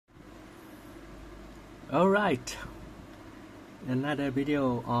Alright, another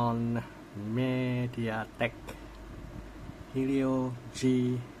video on Mediatek Helio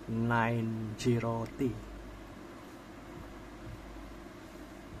G90T.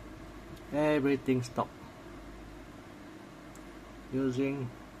 Everything stopped. Using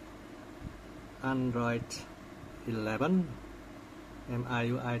Android 11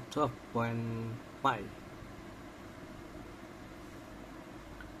 MIUI 12.5.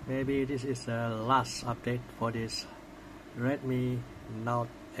 Maybe this is the last update for this Redmi Note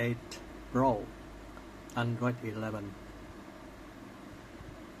 8 Pro Android 11.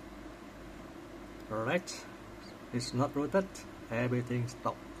 Alright, it's not rooted, everything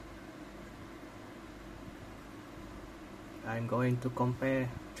stopped. I'm going to compare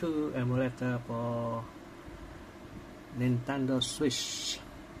two emulators for Nintendo Switch,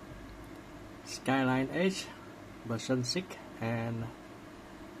 Skyline H version 6 and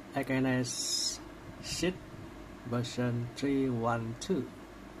HNS Sheet version 3.1.2.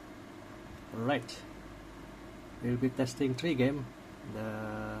 Alright, we'll be testing 3 games.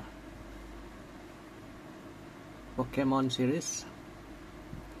 The Pokemon series,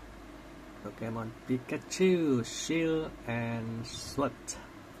 Pokemon Pikachu, Shield and Sword.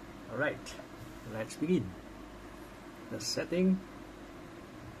 Alright, let's begin. The setting,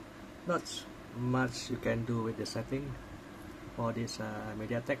 not much you can do with the setting for this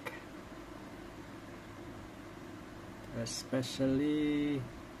Mediatek, especially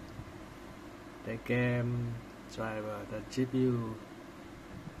the game driver, the GPU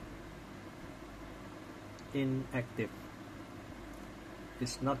inactive.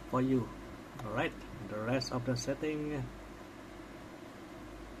 It's not for you. Alright, the rest of the setting,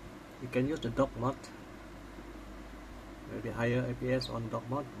 you can use the dock mode, maybe higher FPS on dock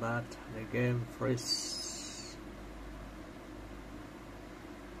mode, but the game freeze.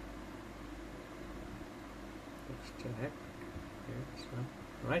 Let's check. Yes,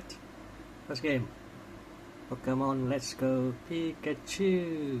 right. First game, Pokemon Let's Go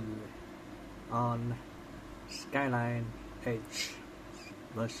Pikachu on Skyline H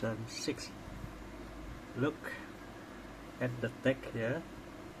version 6. Look at the text here.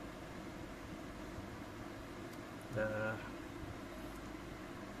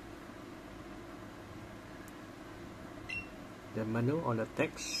 The menu on the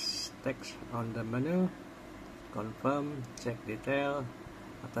text on the menu, confirm, check detail.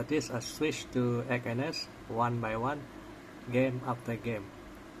 After this I switch to HNS one by one, game after game.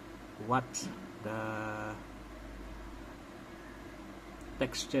 What the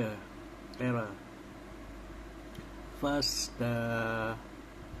texture error? First the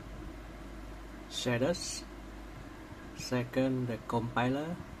shaders, second the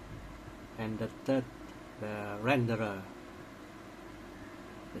compiler, and the third the renderer.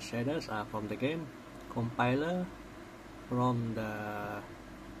 The shaders are from the game, compiler from the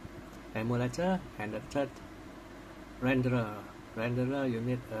emulator, and the third renderer. Renderer, you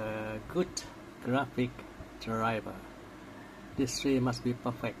need a good graphic driver. These three must be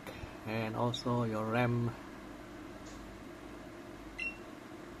perfect, and also your RAM.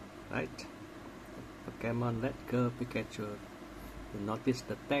 Right, Pokemon Let's Go Pikachu. You notice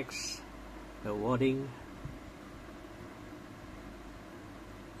the text, the wording.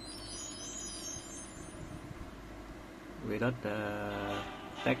 Without the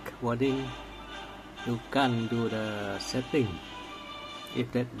text wording, you can't do the setting.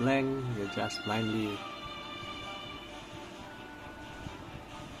 If that blank, you just blindly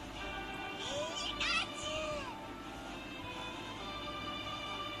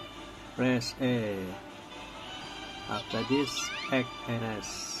press A. After this,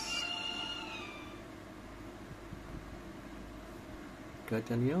 HNS.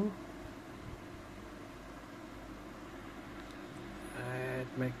 Continue. I'd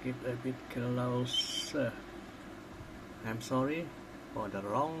make it a bit closer. I'm sorry for the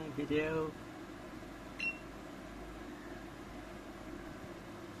wrong video.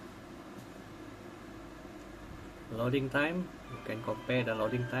 Loading time, you can compare the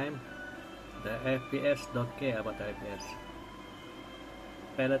loading time. The FPS, don't care about the FPS.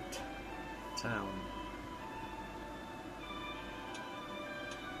 Palette sound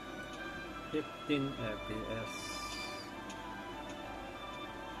 15 FPS.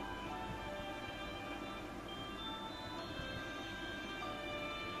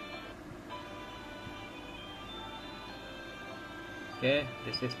 Okay,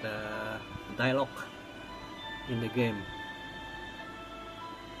 this is the dialogue in the game.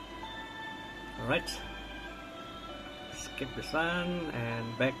 Alright, skip the sun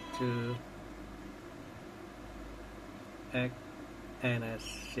and back to HNS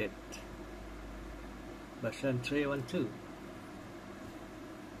Sheet. version 3.12.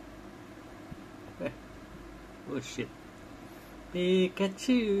 Okay. Oh shit.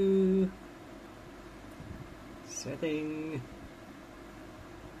 Pikachu. Setting.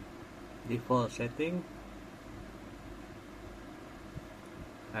 Default setting.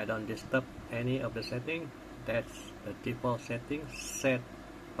 I don't disturb any of the setting. That's the default setting set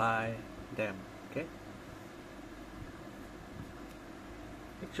by them. Okay.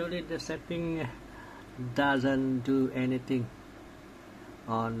 Actually, the setting doesn't do anything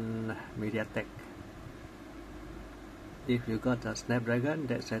on Mediatek. If you got a Snapdragon,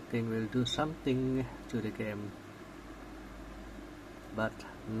 that setting will do something to the game, but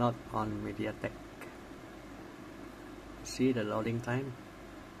not on Mediatek. See the loading time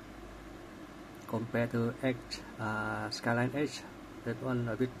compared to Skyline H, that one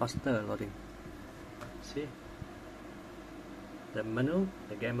a bit faster loading. See the menu,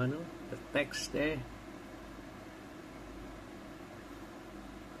 the game menu, the text there.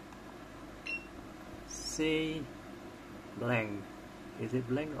 See blank. Is it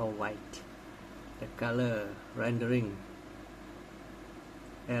blank or white? The color rendering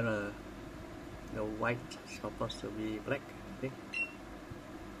error. The white is supposed to be black, I think.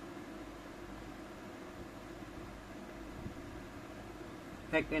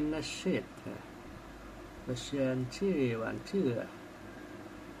 Egg and the shit. Version 3.12.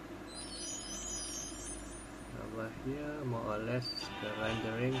 Over here, more or less the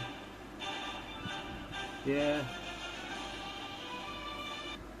rendering. Yeah.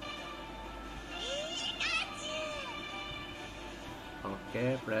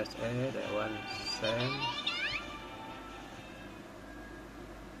 Okay, press A, that one same.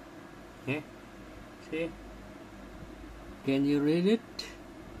 Yeah, see? Can you read it?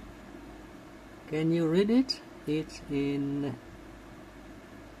 Can you read it? It's in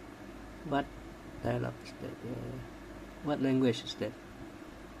what dialogue is that? What language is that?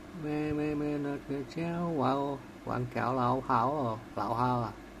 Nó chéo wow quảng cáo lão hao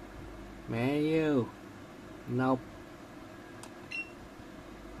à? Mẹ yêu. Nope.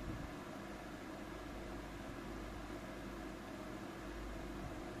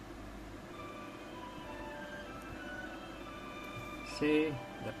 See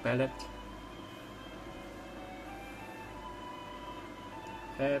the palette.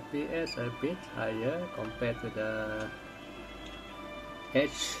 FPS a bit higher compared to the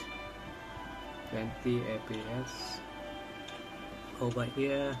H 20 FPS. Over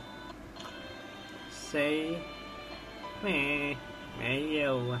here, say meh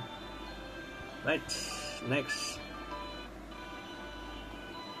yêu. Right, next.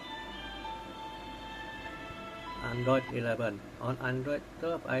 Android 11. On Android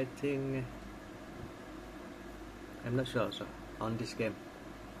 12, I think I'm not sure so on this game.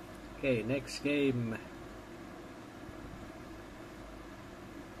 Okay, next game.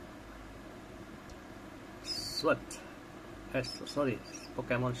 Sword. Sorry,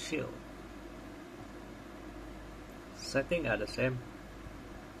 Pokemon Shield. Settings are the same.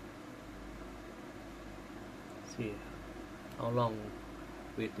 See how long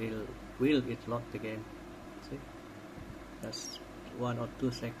will it load the game. See, that's 1 or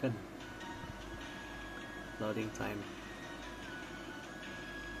 2 seconds loading time.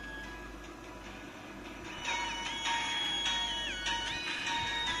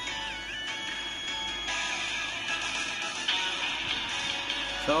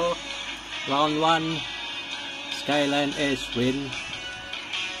 So, round 1, Skyline Edge win.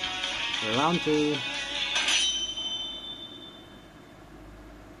 Round 2.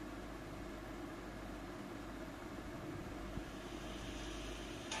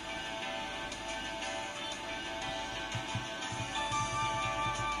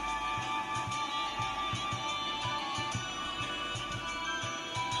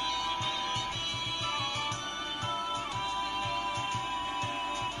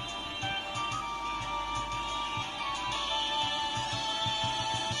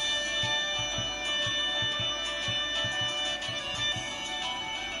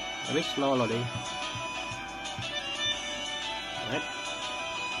 A bit slow loading. Right.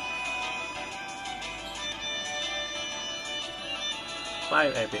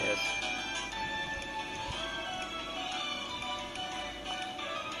 Five FPS.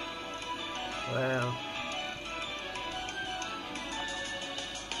 Well,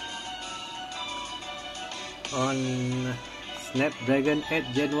 on Snapdragon 8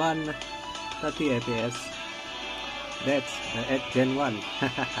 Gen 1, 30 FPS. That's the 8 Gen 1.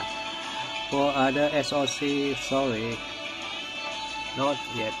 For other SoC, sorry, not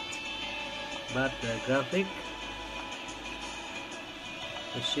yet. But the graphic,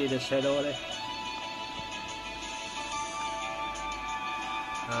 you see the shadow there?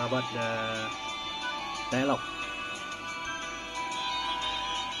 How about the dialogue?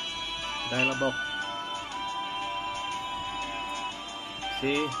 Dialogue box.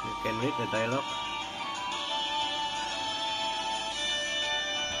 See, you can read the dialogue.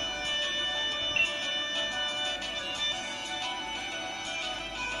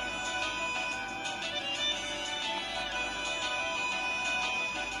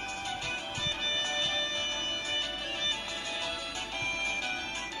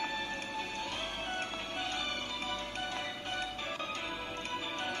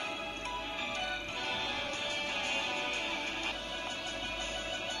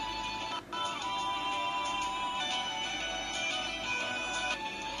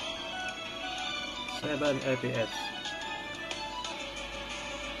 Seven FPS.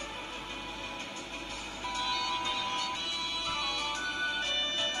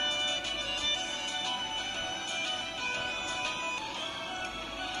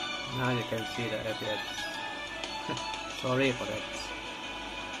 Now you can see the FPS. Sorry for that.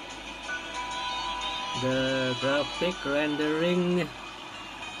 The graphic rendering,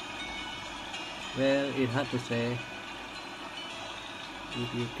 well, it's hard to say.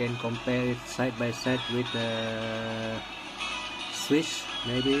 If you can compare it side by side with the Switch,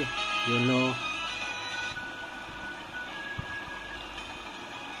 maybe you know.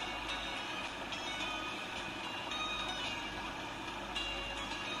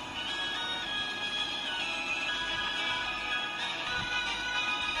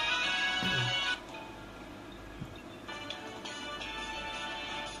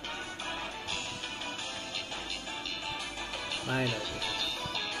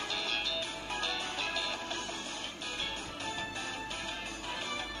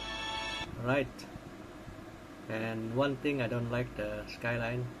 Right, and one thing I don't like the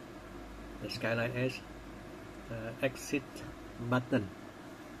Skyline is the exit button,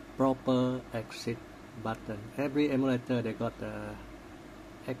 proper exit button. Every emulator they got the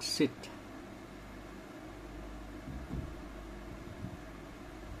exit.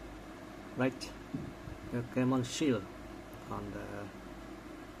 Right, the Pokemon shield on the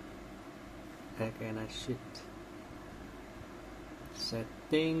back and I sheet.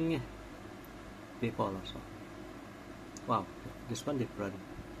 Setting default also. Wow, this one different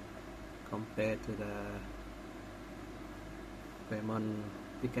compared to the Pokemon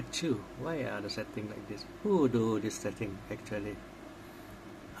Pikachu. Why are the setting like this? Who do this setting actually?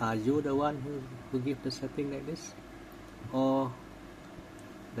 Are you the one who give the setting like this? Or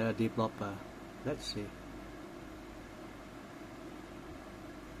the developer? Let's see.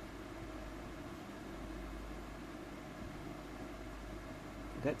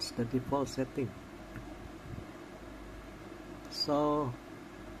 That's the default setting. So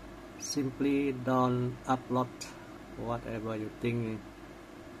simply don't upload whatever you think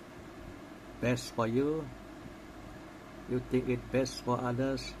best for you. You think it best for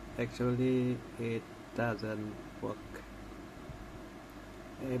others. Actually it doesn't work.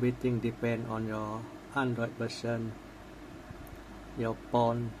 Everything depends on your Android version, your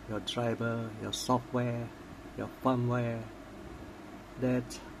phone, your driver, your software, your firmware.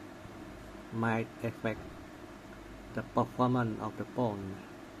 That might affect the performance of the phone,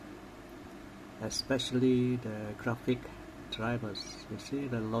 especially the graphic drivers. You see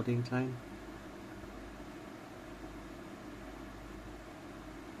the loading time.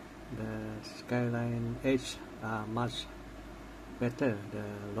 The Skyline H are much better. The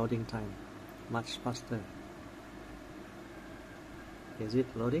loading time much faster. Is it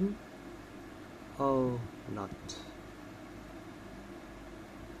loading? Oh, not.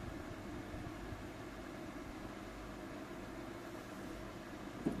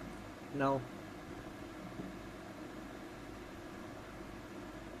 No.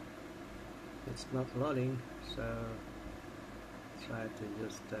 It's not loading, so try to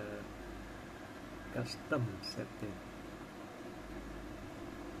use the custom setting.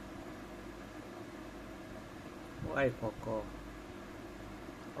 Why for core?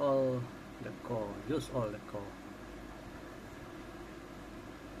 All the core, use all the core.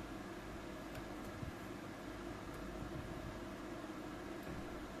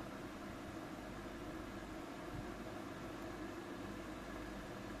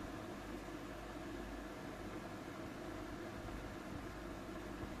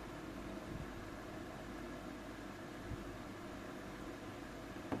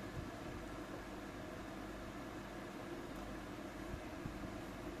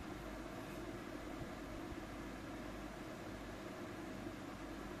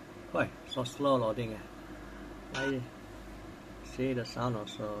 Why so slow loading? I see the sound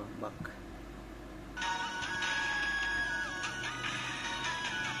also bug.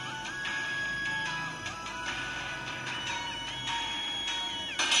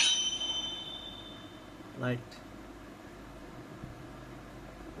 Right.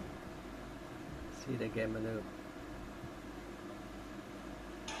 See the game menu.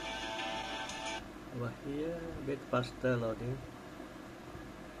 Over here, a bit faster loading.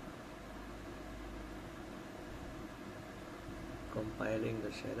 Compiling the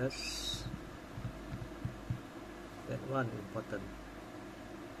shaders. That one important.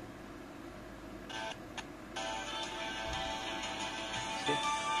 See?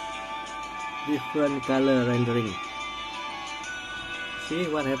 Different color rendering. See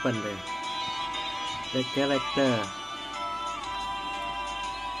what happened there? The character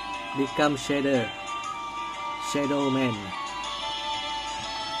become shadow man.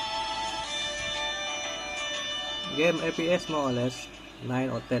 Game FPS more or less 9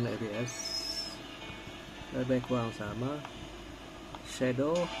 or 10 FPS. The background sama.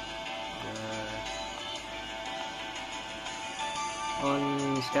 Shadow.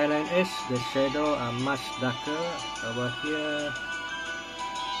 On Skyline Edge, the shadow are much darker. Over here,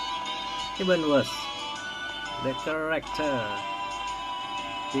 even worse. The character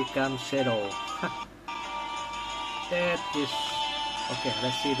become shadow. That is okay.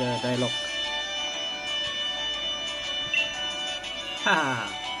 Let's see the dialogue. Ha!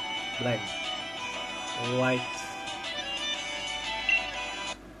 Blank. White.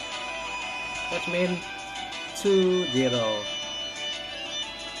 That means 2-0.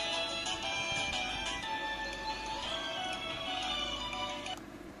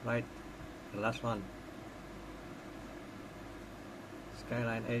 Right. The last one.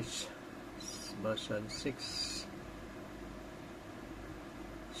 Skyline Edge version 6.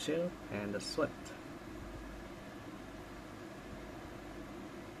 Shield and the sweat.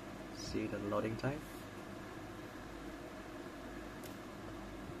 See the loading time.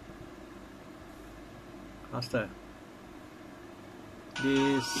 Faster.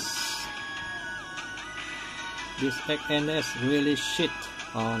 This XNS really shit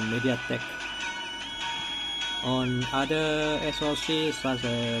on Mediatek. On other SoCs such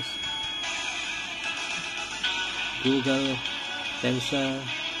as Google Tensor,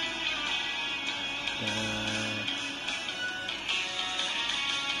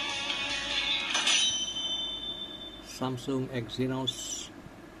 Samsung Exynos,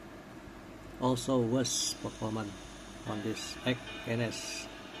 also worse performance on this XNS,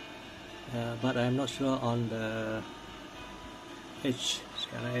 but I'm not sure on the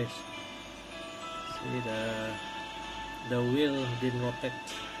Skyline Edge. See the wheel didn't rotate.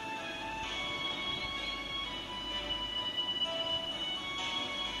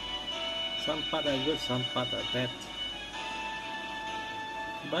 Some parts are good, some parts are bad.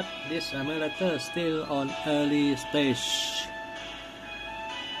 But this emulator is still on early stage.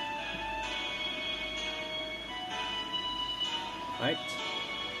 Right?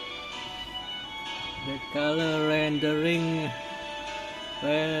 The color rendering,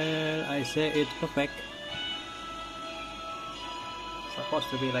 well, I say it's perfect. Supposed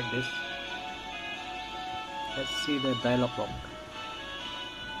to be like this. Let's see the dialog box.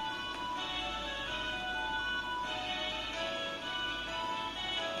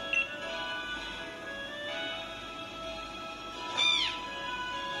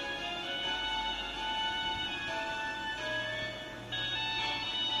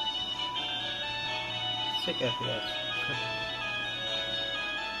 FPS.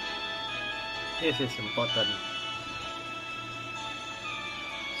 This is important.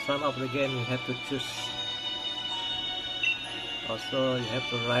 Some of the game you have to choose. Also, you have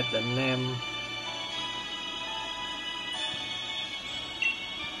to write the name.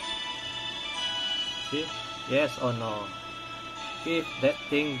 See? Yes or no. If that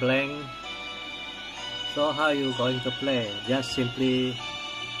thing blank, so how you going to play? Just simply,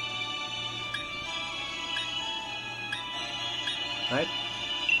 right?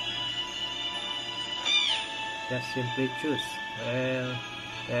 Just simply choose. Well,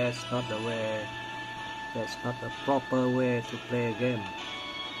 that's not the way. That's not the proper way to play a game.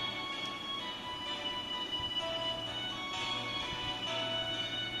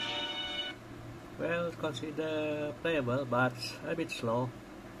 Well, consider playable, but a bit slow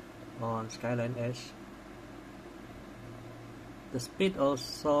on Skyline Edge. The speed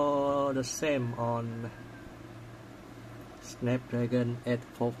also the same on Snapdragon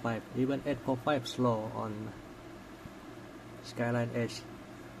 845. Even 845 slow on Skyline Edge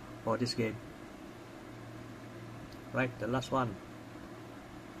for this game. Right, the last one.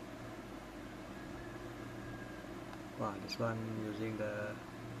 Wow, this one using the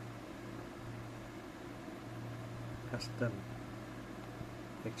custom.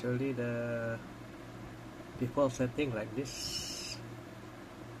 Actually, the default setting like this.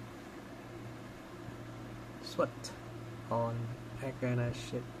 password on Skyline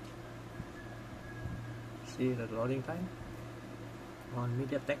sheet. See the loading time on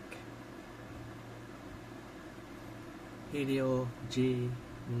Mediatek helio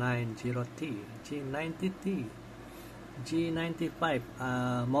G90T, G90T,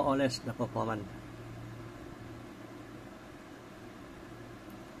 G95 more or less the performance,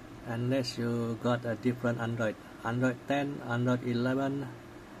 unless you got a different Android 10, Android 11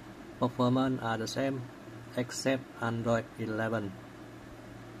 performance are the same except Android 11.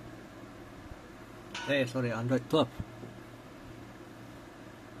 Sorry, Android 12.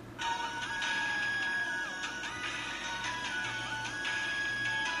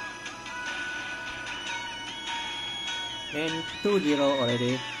 And 2-0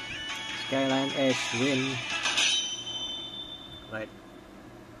 already. Skyline Edge win. Right.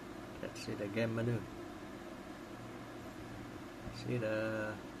 Let's see the game menu. See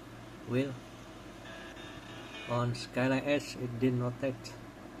the wheel. On Skyline Edge it didn't rotate.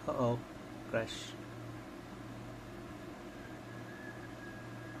 Uh-oh, crash.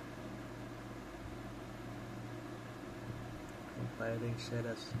 Compiling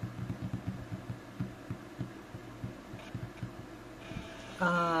shaders.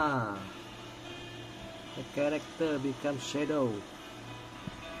 The character becomes shadow.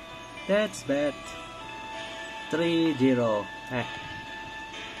 That's bad. 3-0.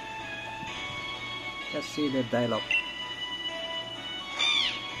 Let's see the dialogue.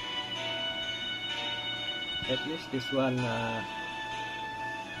 At least this one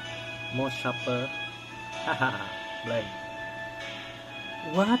more sharper. Haha, blank.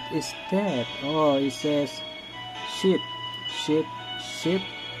 What is that? Oh, it says shit.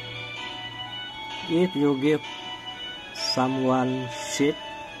 If you give someone shit,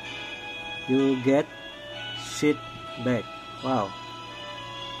 you get shit back. Wow.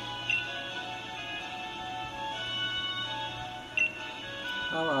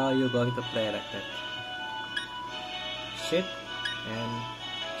 How are you going to play like that? Shit and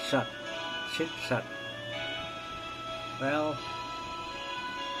shut. Shit, shut. Well,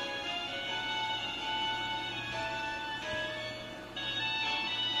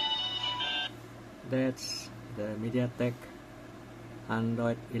 that's the Mediatek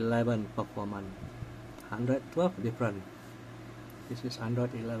Android 11 performance. Android 12 different. This is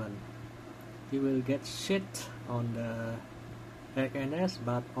Android 11. You will get shit on the XNS,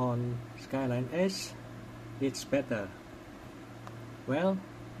 but on Skyline Edge it's better. Well,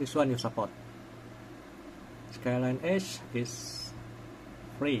 this one you support. Skyline Edge is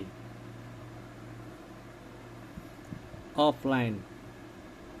free. Offline.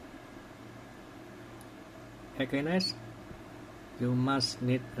 XNS, you must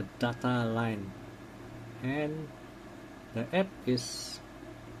need a data line, and the app is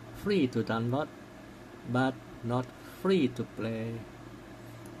free to download but not free to play.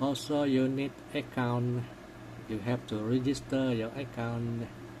 Also, you need account. You have to register your account.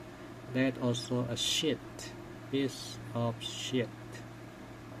 That also a piece of shit.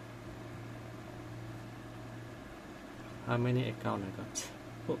 How many account I got?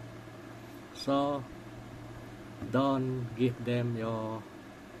 Oh. So don't give them your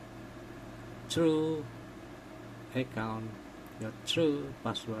true account, your true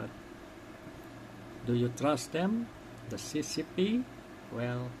password. Do you trust them? The CCP?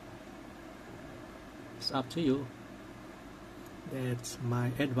 Well, it's up to you. That's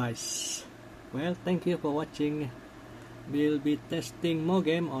my advice. Well, thank you for watching. We'll be testing more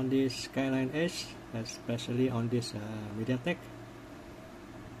game on this Skyline Edge, especially on this Mediatek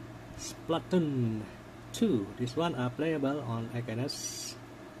Splatoon 2. This one are playable on XNS,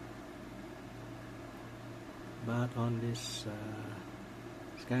 but on this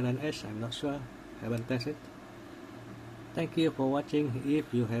Skyline Edge I'm not sure, haven't tested. Thank you for watching.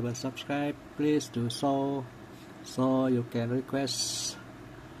 If you haven't subscribed, please do so you can request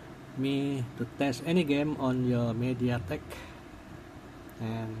me to test any game on your Mediatek,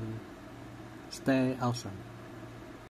 and stay awesome.